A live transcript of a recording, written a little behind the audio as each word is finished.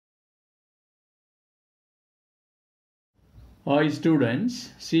Hi students,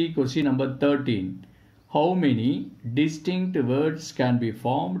 see question number 13. How many distinct words can be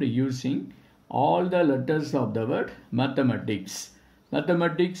formed using all the letters of the word mathematics?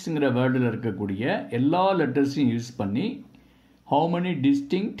 Mathematics-ங்கிற வேர்டில் இருக்கக்கூடிய எல்லா லெட்டர்ஸையும் use பண்ணி how many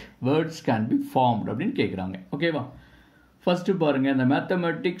distinct words can be formed அப்படின்னு கேட்குறாங்க. ஓகேவா? First பாருங்க, இந்த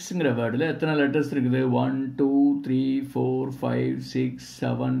மேத்தமெட்டிக்ஸ்ங்கிற வேர்டில் எத்தனை லெட்டர்ஸ் இருக்குது? 1 2 3 4 5 6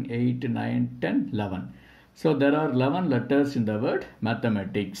 7 8 9 10 11. So there are 11 letters in the word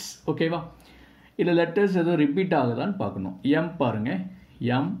mathematics. ஓகேவா? இதில் லெட்டர்ஸ் எதுவும் ரிப்பீட் ஆகுதான்னு பார்க்கணும். M பாருங்க,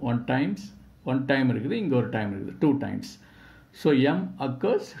 M one time இருக்குது, இங்கே ஒரு டைம் இருக்குது, 2 times. So M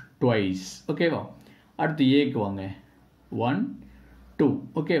occurs twice. ஓகேவா? அடுத்து ஏக்கு வாங்க, 1 2.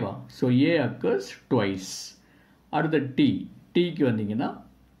 ஓகேவா? So A occurs twice. அடுத்த டீக்கு வந்தீங்கன்னா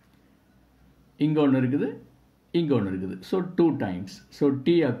இங்கே ஒன்று இருக்குது, இங்கே ஒன்று இருக்குது. So 2 times. So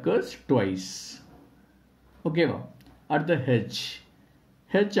T occurs twice. ஓகேவா? அடுத்த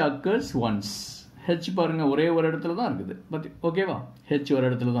H occurs once. H பாருங்க, ஒரே ஒரு இடத்துல தான் இருக்குது. ஓகேவா? H ஒரு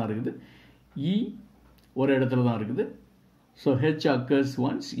இடத்துல தான் இருக்குது. E ஒரு இடத்துல தான் இருக்குது. So H occurs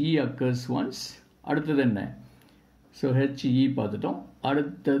once, E occurs once. அடுத்தது என்ன? ஸோ HE பார்த்துட்டோம்.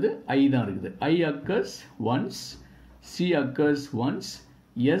 அடுத்தது I தான் இருக்குது. I occurs once, C occurs once,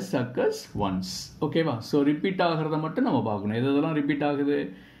 S occurs once. ஓகேவா? ஸோ ரிப்பீட் ஆகிறத மட்டும் நம்ம பார்க்கணும். எதெல்லாம் ரிப்பீட் ஆகுது?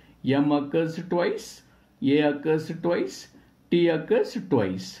 M occurs twice, A occurs twice, T occurs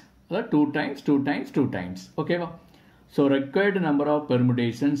twice. அதாவது 2 times, 2 times, 2 times. ஓகேவா? So required number of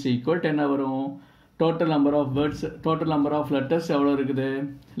permutations equal to என்ன வரும்? total number of words, total number of letters எவ்வளோ இருக்குது?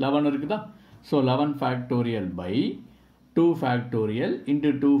 11 இருக்குதா? So 11 factorial by 2 factorial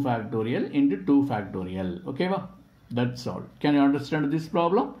into 2 factorial into 2 factorial. ஓகேவா? That's all. Can you understand this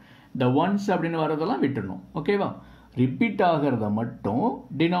problem? The ones அப்படின்னு வரதெல்லாம் விட்டுணும். ஓகேவா? Repeat ஆகிறத மட்டும்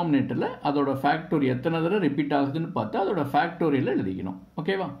டினாமினேட்டரில் அதோட ஃபேக்டோரி எத்தனை தடவை ரிப்பீட் ஆகுதுன்னு பார்த்தா அதோட ஃபேக்டோரியலில் எழுதிக்கணும்.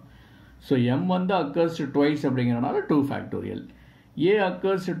 ஓகேவா? ஸோ M வந்து அக்கர்ஸ் ட்வைஸ் அப்படிங்கிறனால 2 ஃபேக்டோரியல், A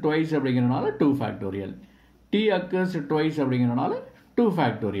அக்கர்ஸ் ட்வைஸ் அப்படிங்கிறனால 2 ஃபேக்டோரியல், T அக்கர்ஸ் ட்வைஸ் அப்படிங்கிறனால 2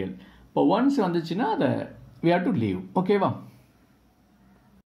 ஃபேக்டோரியல். இப்போ ஒன்ஸ் வந்துச்சுன்னா அதை we have to leave. ஓகேவா?